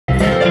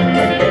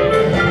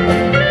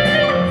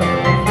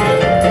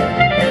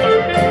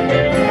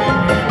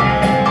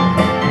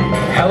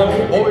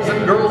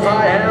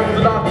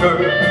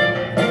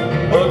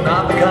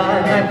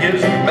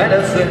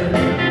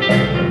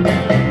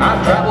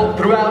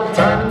of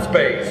time and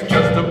space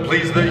just to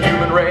please the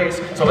human race.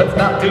 So let's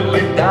not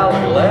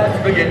dilly-dally,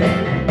 let's begin.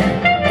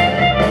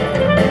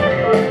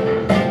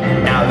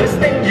 Now this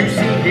thing you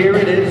see here,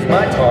 it is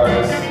my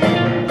TARDIS,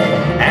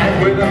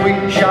 and with it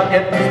we shall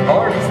get this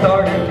party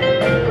started.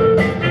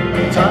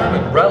 Time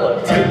and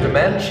relative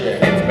dimension,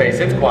 in space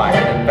it's quite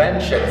an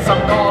invention.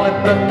 Some call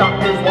it the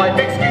doctor's wife,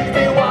 excuse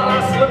me while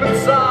I slip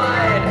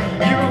inside.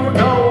 You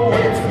know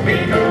it's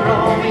bigger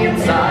on the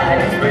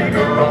inside, it's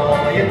bigger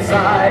on the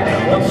inside.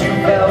 Once you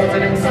felt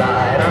it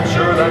inside, I'm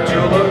sure that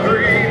you'll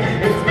agree.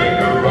 It's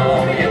bigger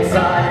on the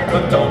inside,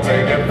 but don't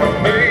take it from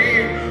me.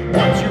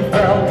 Once you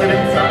felt it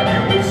inside,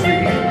 you will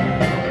see.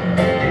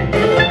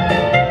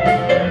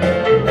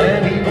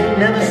 An evil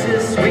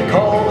nemesis we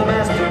call the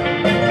master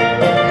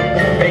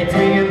baits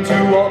me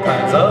into all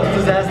kinds of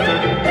disaster.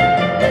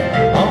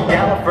 On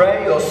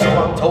Gallifrey, or so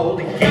I'm told,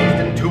 he gazed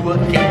into a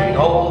gaping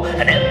hole,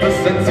 and ever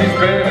since he's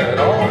been an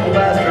awful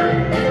bastard.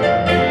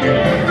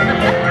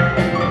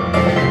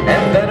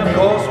 And then of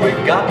course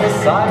we've got the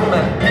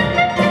Cybermen.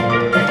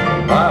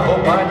 I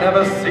hope I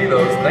never see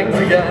those things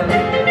again.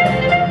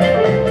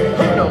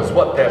 Who knows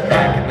what they're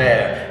packing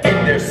there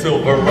in their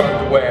silver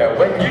underwear?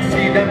 When you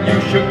see them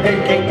you should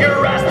vacate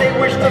your ass, they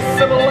wish to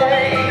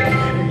assimilate.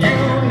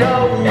 You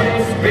know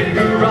it's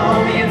bigger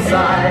on the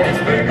inside, it's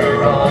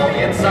bigger on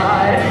the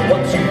inside.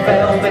 Once you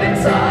felt it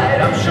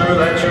inside, I'm sure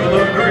that you'll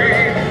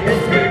agree.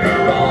 It's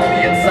bigger on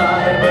the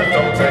inside, but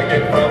don't take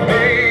it from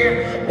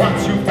me.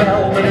 Once you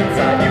felt it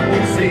inside, you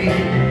will see.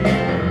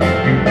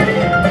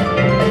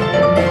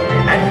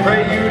 And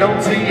pray you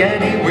don't see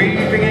any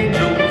weeping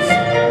angels,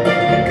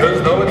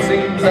 'cause though it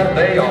seems that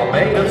they are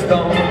made of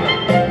stone,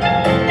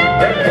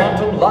 they're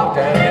quantum locked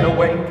and in a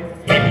wink.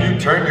 If you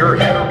turn your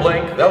head or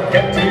blink, they'll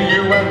get to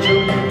you and chew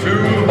you to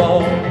the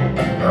bone.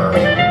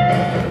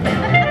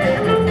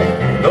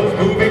 Those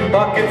moving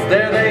buckets,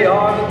 there they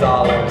are, the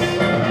Daleks.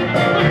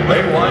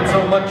 They whine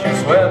so much you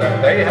swear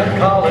that they had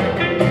colic.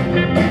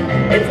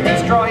 It's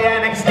destroy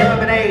and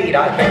exterminate,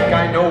 I think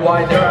I know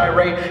why they're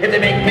irate. If they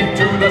make it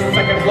to the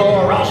second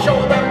floor, I'll show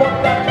them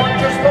what that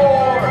plunger's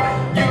for.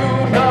 You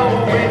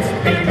know it's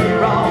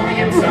bigger on the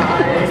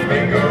inside, it's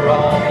bigger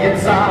on the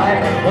inside.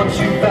 Once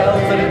you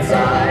felt it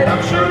inside,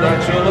 I'm sure that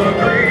you'll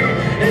agree.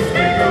 It's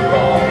bigger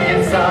on the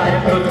inside,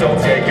 but don't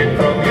take it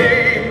from me.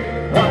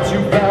 Once you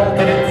felt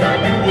it inside,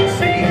 you will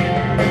see.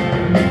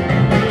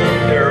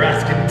 They're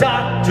asking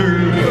Doctor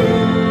Who.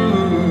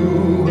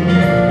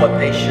 What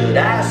they should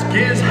ask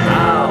is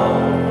how.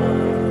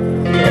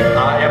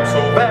 I am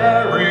so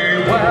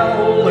very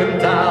well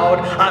endowed,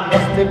 I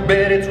must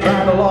admit it's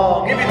rather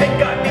long. If you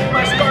think I need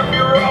my scarf,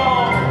 you're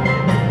wrong.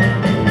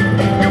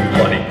 You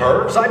bloody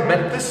pervs, I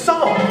meant this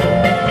song.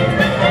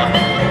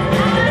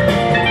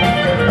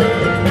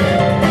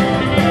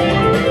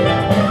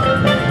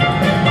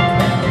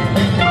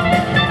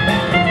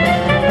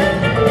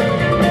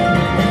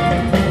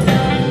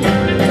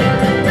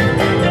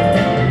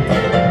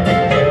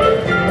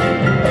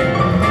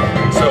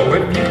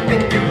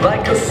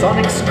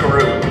 Sonic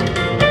screw,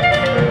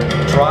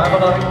 try the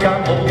like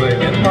I'm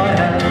holding in my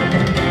hand.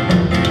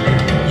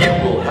 You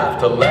will have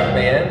to let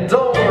me in.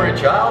 Don't worry,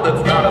 child,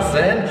 it's not a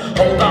sin.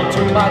 Hold on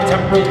to my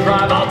temporal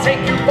drive, I'll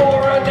take you for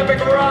an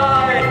epic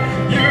ride.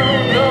 You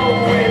know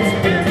it's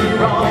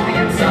bigger on the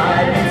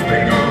inside, it's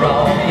bigger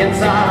on the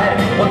inside.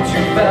 Once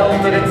you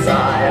felt it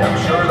inside, I'm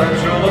sure that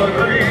you'll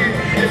agree.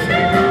 It's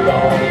bigger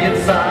on the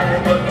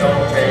inside, but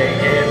don't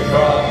take it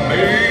from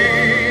me.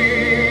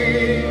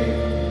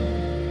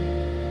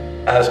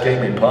 Ask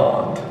Amy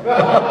Pond.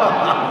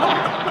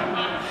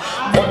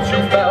 Once you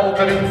felt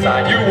it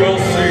inside, you will